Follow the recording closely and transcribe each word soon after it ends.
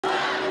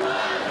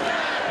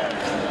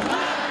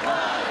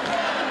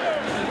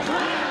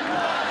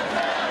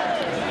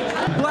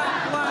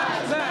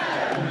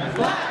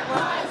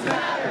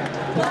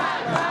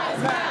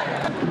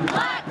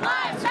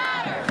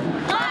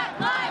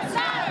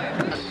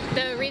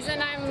The reason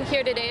I'm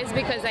here today is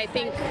because I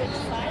think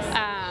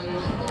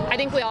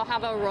we all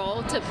have a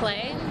role to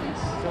play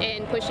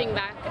in pushing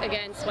back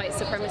against white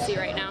supremacy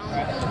right now.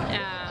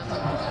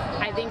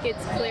 I think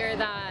it's clear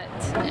that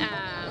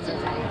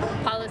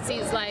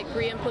policies like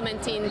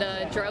re-implementing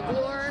the drug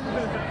war,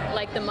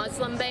 like the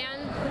Muslim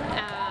ban,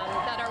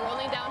 that are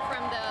rolling down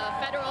from the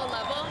federal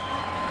level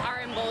are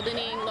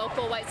emboldening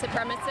local white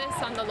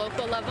supremacists on the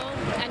local level,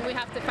 and we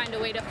have to find a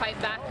way to fight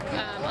back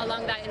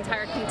along that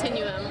entire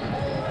continuum.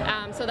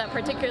 So that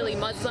particularly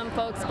Muslim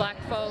folks, black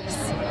folks,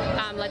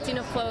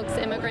 Latino folks,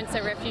 immigrants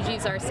and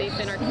refugees are safe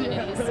in our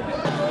communities.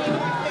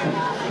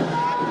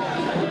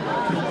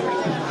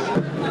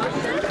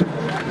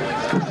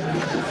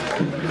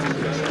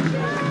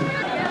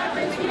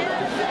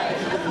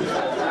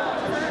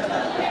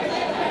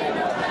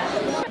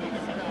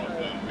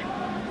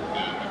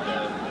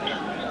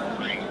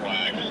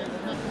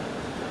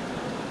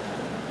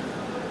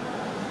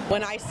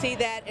 When I see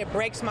that, it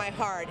breaks my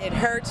heart. It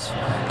hurts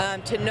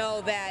to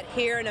know that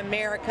here in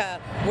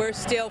America, we're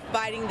still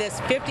fighting this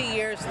 50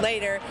 years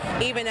later,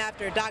 even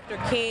after Dr.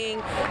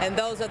 King and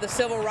those of the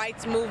civil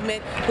rights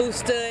movement who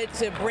stood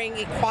to bring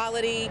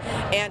equality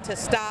and to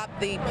stop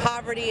the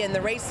poverty and the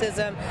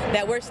racism,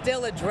 that we're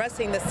still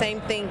addressing the same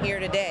thing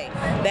here today.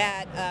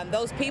 That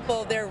those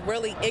people, they're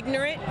really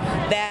ignorant,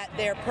 that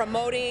they're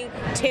promoting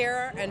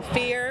terror and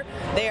fear.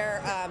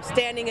 They're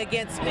standing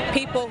against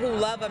people who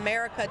love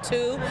America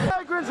too.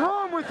 Migrants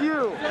home with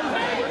you.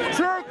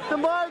 Take the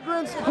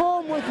migrants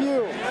home with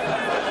you.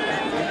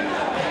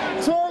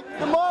 Take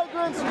the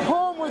migrants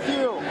home with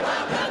you.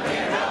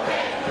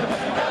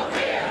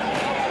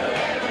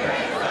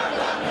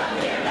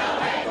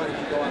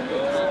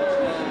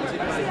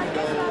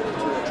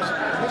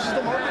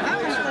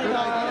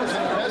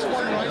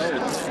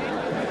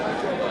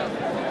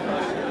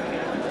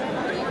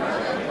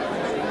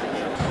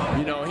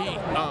 You know, he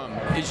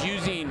is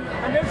using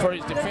for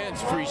his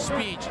defense free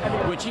speech,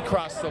 which he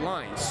crossed the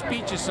line.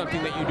 Speech is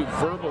something that you do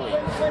verbally,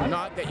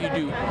 not that you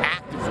do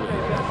actively.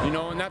 You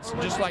know, and that's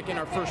just like in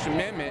our First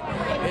Amendment,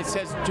 it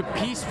says to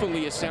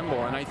peacefully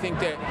assemble. And I think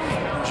that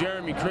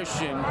Jeremy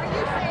Christian,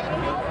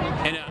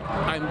 and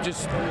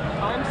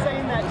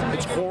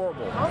it's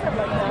horrible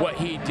what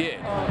he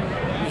did.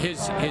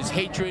 His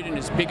hatred and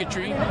his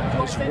bigotry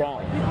is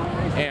wrong.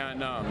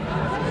 And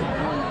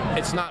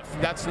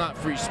that's not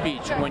free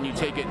speech when you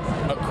take it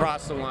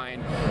across the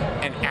line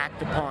and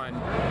act upon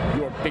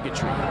your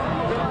bigotry.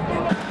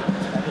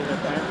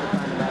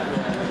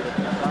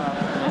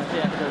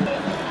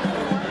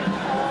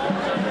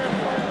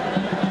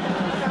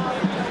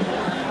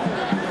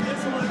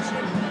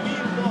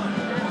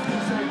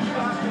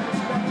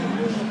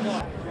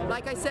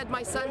 Like I said,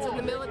 my son's in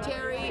the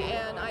military,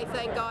 and I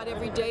thank God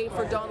every day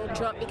for Donald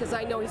Trump because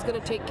I know he's going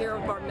to take care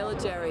of our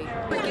military.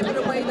 We're giving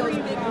away those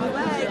big blue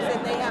flags.